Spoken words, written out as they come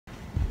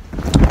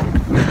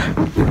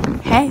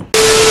Hey,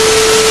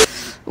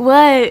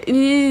 what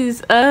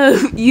is up,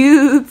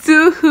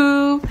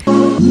 YouTube?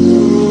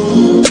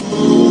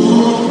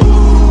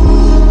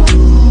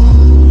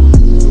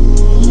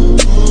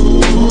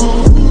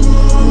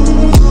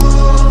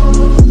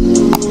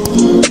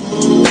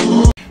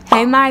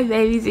 Hey my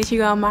babies, it's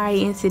your girl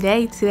Amari, and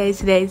today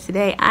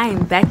I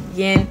am back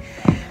again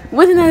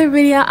with another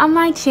video on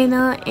my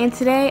channel. And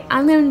today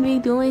I'm going to be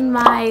doing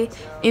my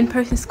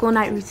in-person school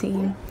night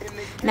routine.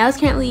 Now it's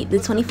currently the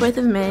 24th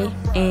of May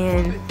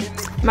and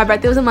my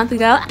birthday was a month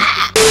ago.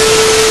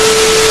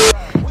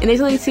 And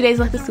there's only 2 days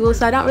left of school,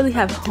 so I don't really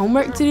have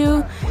homework to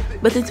do,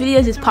 but this video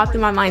just popped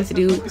in my mind to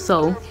do.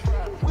 So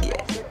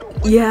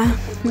yeah,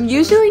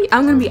 usually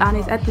I'm going to be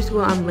honest, after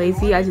school I'm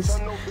lazy. I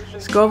just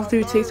scroll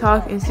through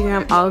TikTok,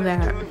 Instagram, all of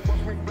that.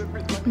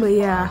 But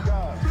yeah,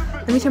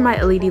 let me turn my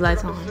LED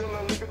lights on.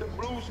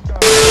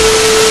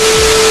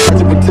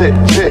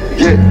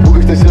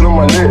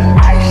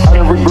 I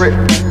don't regret.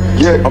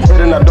 Yeah, I'm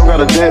betting I don't got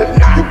a debt.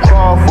 You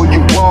crawl for you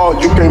ball,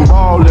 you can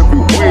ball every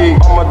week.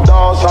 All my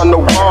dogs on the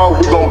wall,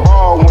 we gon'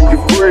 ball when you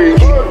free.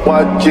 Keep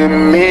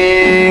watching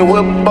me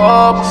with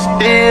Bob,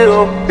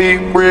 still be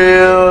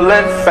real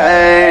and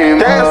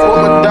famous. Dance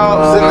with my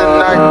dogs in the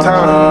night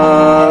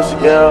times.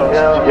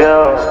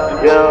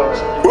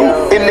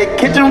 In the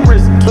kitchen,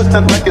 wrist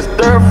twisted like it's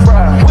stir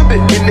fry. Whip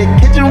it in the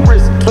kitchen,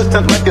 wrist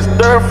twisted like it's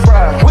stir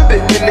fry. Whip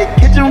it in the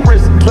kitchen,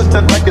 wrist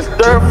twisted like it's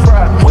stir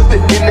fry. Whip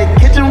it in the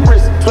kitchen,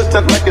 wrist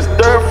twisted like it's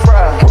stir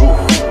fry.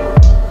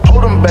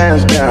 Hold them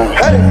bands down,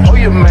 hey, hold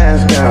your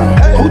mans down.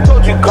 Hey. Who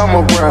told you come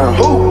around?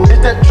 Who?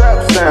 It's that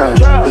trap sound.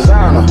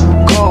 Designer,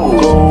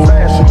 gold,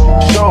 fashion,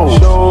 show.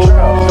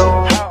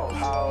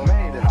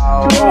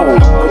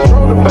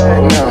 Control the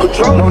bag now.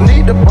 Control. No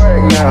need to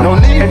brag now. No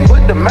need. And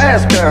put the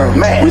mask down.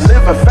 We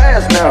living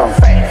fast now.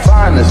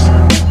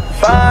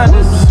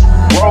 Finest,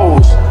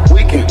 rolls.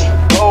 We can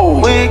go.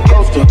 We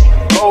coast to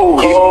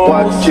gold. Keep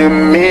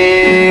watching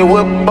me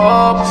with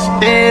Bob.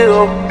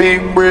 Still be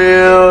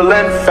real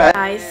and fast.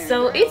 Guys,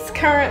 so it's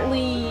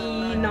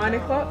currently 9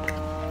 o'clock.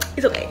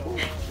 It's okay.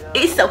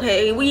 It's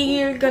okay.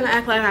 We're gonna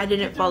act like I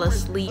didn't fall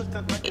asleep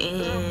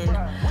and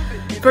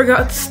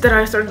forgot that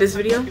I started this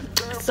video.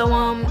 So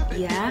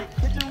yeah.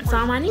 So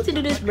I need to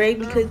do this break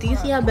because do you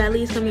see how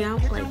badly it's coming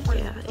out? Like,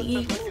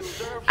 yeah.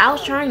 I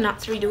was trying not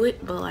to redo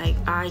it, but like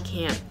I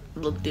can't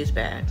look this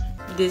bad.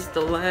 This is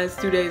the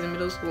last 2 days in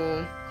middle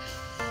school.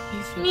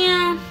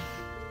 Yeah.